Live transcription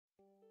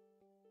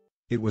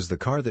It was the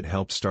car that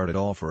helped start it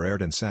all for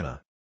Ayrton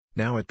Senna.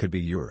 Now it could be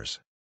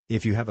yours.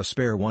 If you have a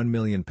spare £1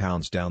 million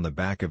down the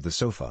back of the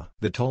sofa.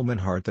 The Tolman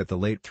Hart that the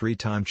late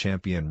three-time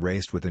champion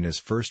raced with in his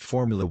first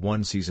Formula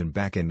One season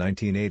back in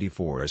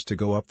 1984 is to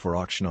go up for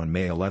auction on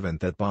May 11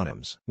 at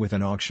Bonhams. With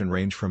an auction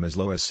range from as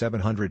low as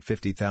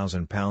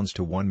 £750,000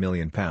 to £1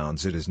 million,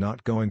 it is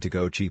not going to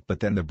go cheap.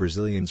 But then the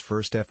Brazilian's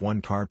first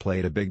F1 car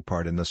played a big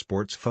part in the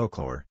sport's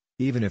folklore,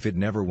 even if it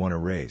never won a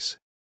race.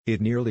 It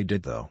nearly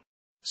did though.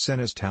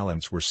 Senna's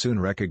talents were soon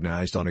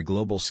recognized on a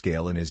global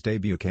scale in his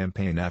debut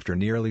campaign after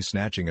nearly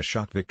snatching a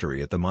shock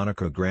victory at the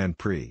Monaco Grand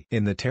Prix.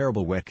 In the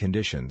terrible wet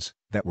conditions,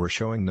 that were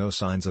showing no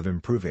signs of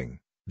improving,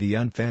 the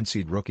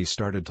unfancied rookie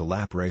started to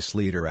lap race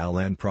leader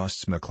Alain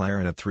Prost's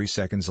McLaren at 3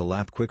 seconds a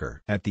lap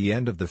quicker. At the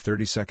end of the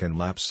 32nd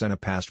lap, Senna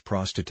passed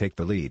Prost to take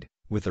the lead,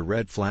 with the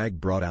red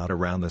flag brought out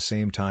around the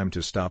same time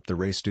to stop the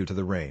race due to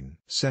the rain.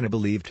 Senna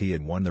believed he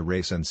had won the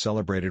race and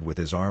celebrated with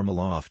his arm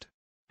aloft.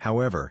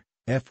 However,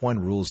 F1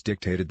 rules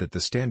dictated that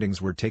the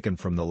standings were taken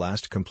from the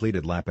last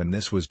completed lap, and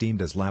this was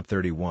deemed as lap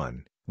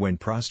 31, when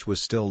Prost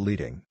was still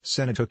leading.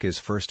 Senna took his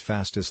first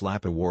fastest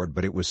lap award,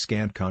 but it was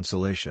scant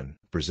consolation.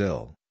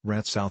 Brazil,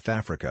 Ret South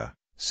Africa,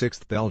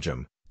 6th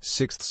Belgium,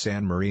 6th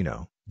San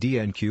Marino,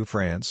 DNQ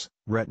France,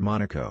 Ret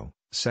Monaco,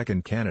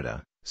 2nd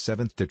Canada,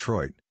 7th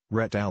Detroit,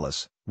 Ret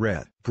Alice,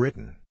 Ret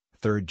Britain,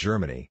 3rd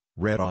Germany,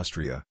 Ret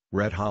Austria,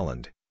 Ret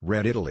Holland,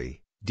 Ret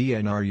Italy,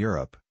 DNR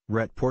Europe,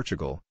 Ret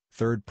Portugal,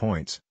 3rd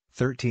points,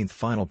 13th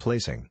final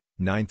placing,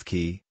 9th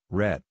key,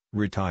 Ret,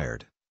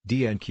 retired,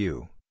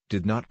 DNQ,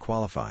 did not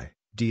qualify,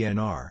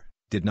 DNR,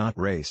 did not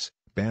race,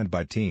 banned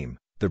by team.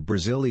 The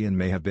Brazilian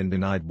may have been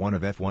denied one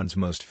of F1's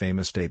most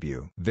famous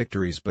debut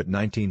victories, but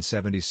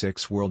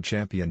 1976 world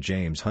champion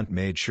James Hunt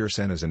made sure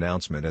Senna's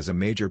announcement as a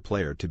major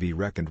player to be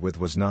reckoned with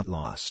was not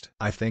lost.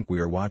 I think we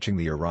are watching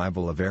the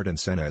arrival of Ayrton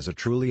Senna as a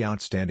truly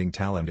outstanding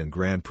talent in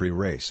Grand Prix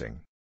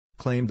racing,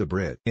 claimed the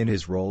Brit in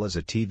his role as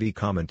a TV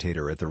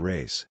commentator at the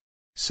race.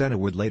 Senna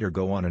would later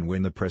go on and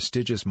win the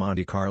prestigious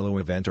Monte Carlo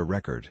event a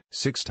record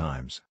 6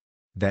 times.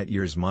 That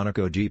year's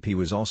Monaco GP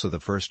was also the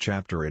first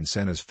chapter in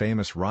Senna's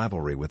famous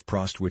rivalry with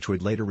Prost, which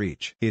would later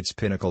reach its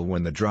pinnacle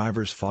when the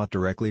drivers fought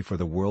directly for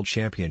the World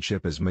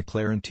Championship as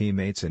McLaren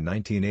teammates in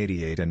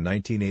 1988 and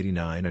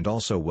 1989, and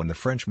also when the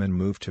Frenchman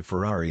moved to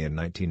Ferrari in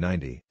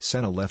 1990.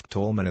 Senna left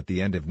Tolman at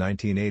the end of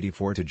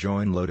 1984 to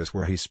join Lotus,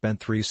 where he spent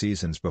 3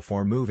 seasons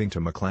before moving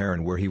to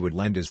McLaren, where he would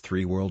lend his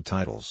 3 world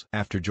titles.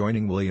 After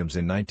joining Williams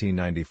in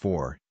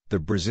 1994, the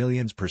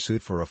Brazilian's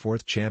pursuit for a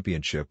 4th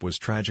championship was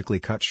tragically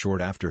cut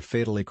short after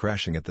fatally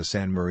crashing at the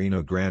San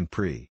Marino Grand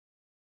Prix.